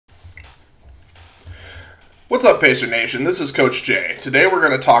What's up, Pacer Nation? This is Coach Jay. Today we're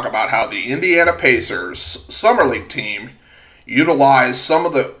going to talk about how the Indiana Pacers Summer League team utilized some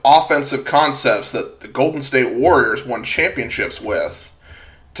of the offensive concepts that the Golden State Warriors won championships with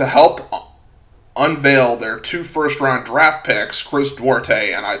to help unveil their two first-round draft picks, Chris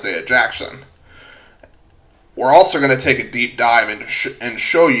Duarte and Isaiah Jackson. We're also going to take a deep dive and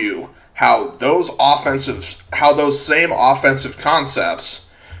show you how those same offensive concepts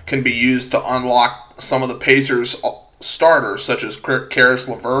can be used to unlock some of the Pacers starters, such as Caris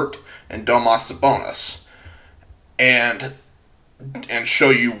LeVert and Domas Sabonis, and show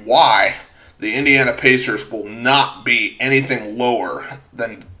you why the Indiana Pacers will not be anything lower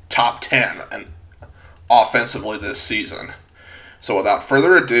than top 10 and offensively this season. So without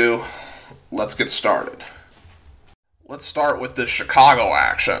further ado, let's get started. Let's start with the Chicago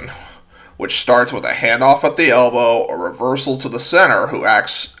action, which starts with a handoff at the elbow, a reversal to the center, who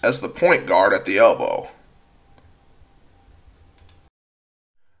acts as the point guard at the elbow.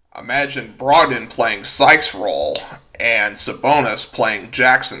 Imagine Brogdon playing Sykes' role and Sabonis playing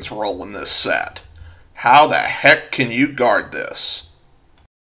Jackson's role in this set. How the heck can you guard this?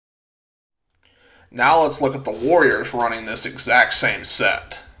 Now let's look at the Warriors running this exact same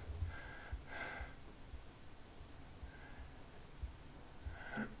set.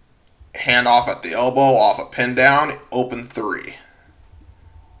 Handoff at the elbow, off a pin down, open three.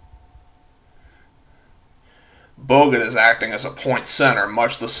 Bogut is acting as a point center,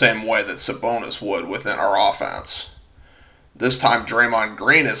 much the same way that Sabonis would within our offense. This time Draymond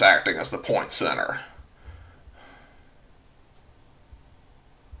Green is acting as the point center.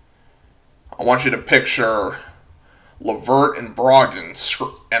 I want you to picture LeVert and Brogdon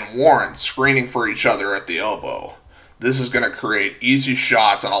and Warren screening for each other at the elbow. This is going to create easy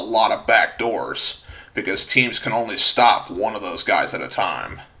shots and a lot of back doors because teams can only stop one of those guys at a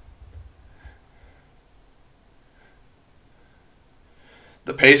time.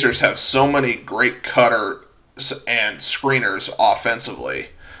 The Pacers have so many great cutters and screeners offensively.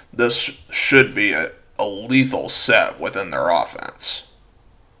 This should be a lethal set within their offense.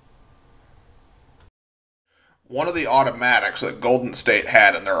 One of the automatics that Golden State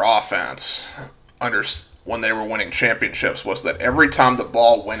had in their offense when they were winning championships was that every time the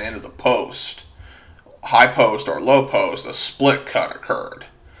ball went into the post, high post or low post, a split cut occurred.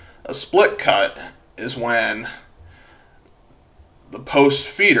 A split cut is when the post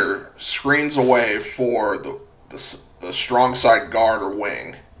feeder screens away for the strong side guard or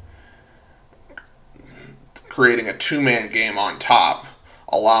wing, creating a two-man game on top,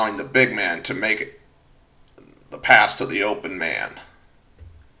 allowing the big man to make the pass to the open man.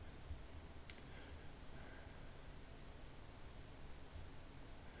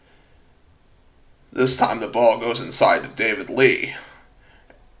 This time the ball goes inside to David Lee,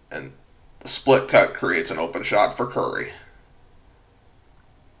 and the split cut creates an open shot for Curry.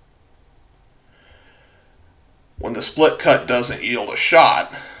 When the split cut doesn't yield a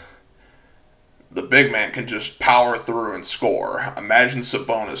shot, the big man can just power through and score. Imagine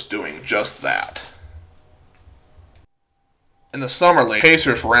Sabonis doing just that. In the Summer League,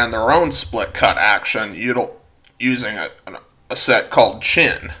 Pacers ran their own split cut action using a set called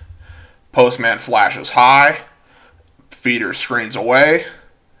Chin. Postman flashes high, feeder screens away,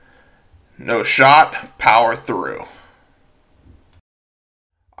 no shot, power through.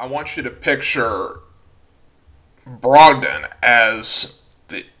 I want you to picture Brogdon as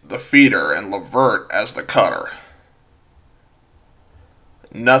the feeder and LeVert as the cutter.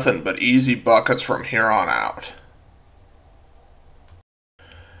 Nothing but easy buckets from here on out.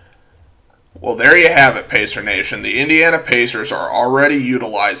 Well, there you have it, Pacer Nation. The Indiana Pacers are already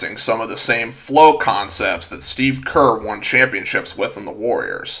utilizing some of the same flow concepts that Steve Kerr won championships with in the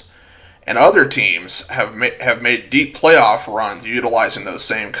Warriors. And other teams have made deep playoff runs utilizing those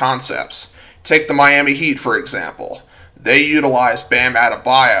same concepts. Take the Miami Heat, for example. They utilize Bam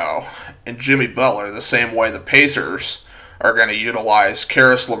Adebayo and Jimmy Butler the same way the Pacers are going to utilize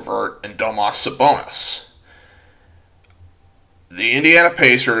Caris LeVert and Domas Sabonis. The Indiana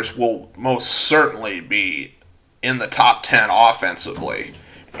Pacers will most certainly be in the top 10 offensively.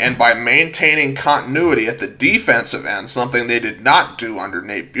 And by maintaining continuity at the defensive end, something they did not do under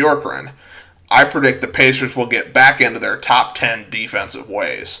Nate Bjorkgren, I predict the Pacers will get back into their top 10 defensive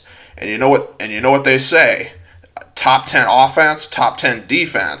ways. And you know what they say? Top 10 offense, top 10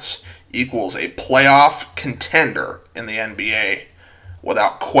 defense equals a playoff contender in the NBA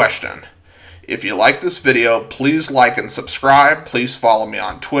without question. If you like this video, please like and subscribe. Please follow me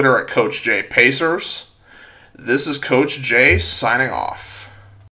on Twitter at Coach J Pacers. This is Coach J signing off.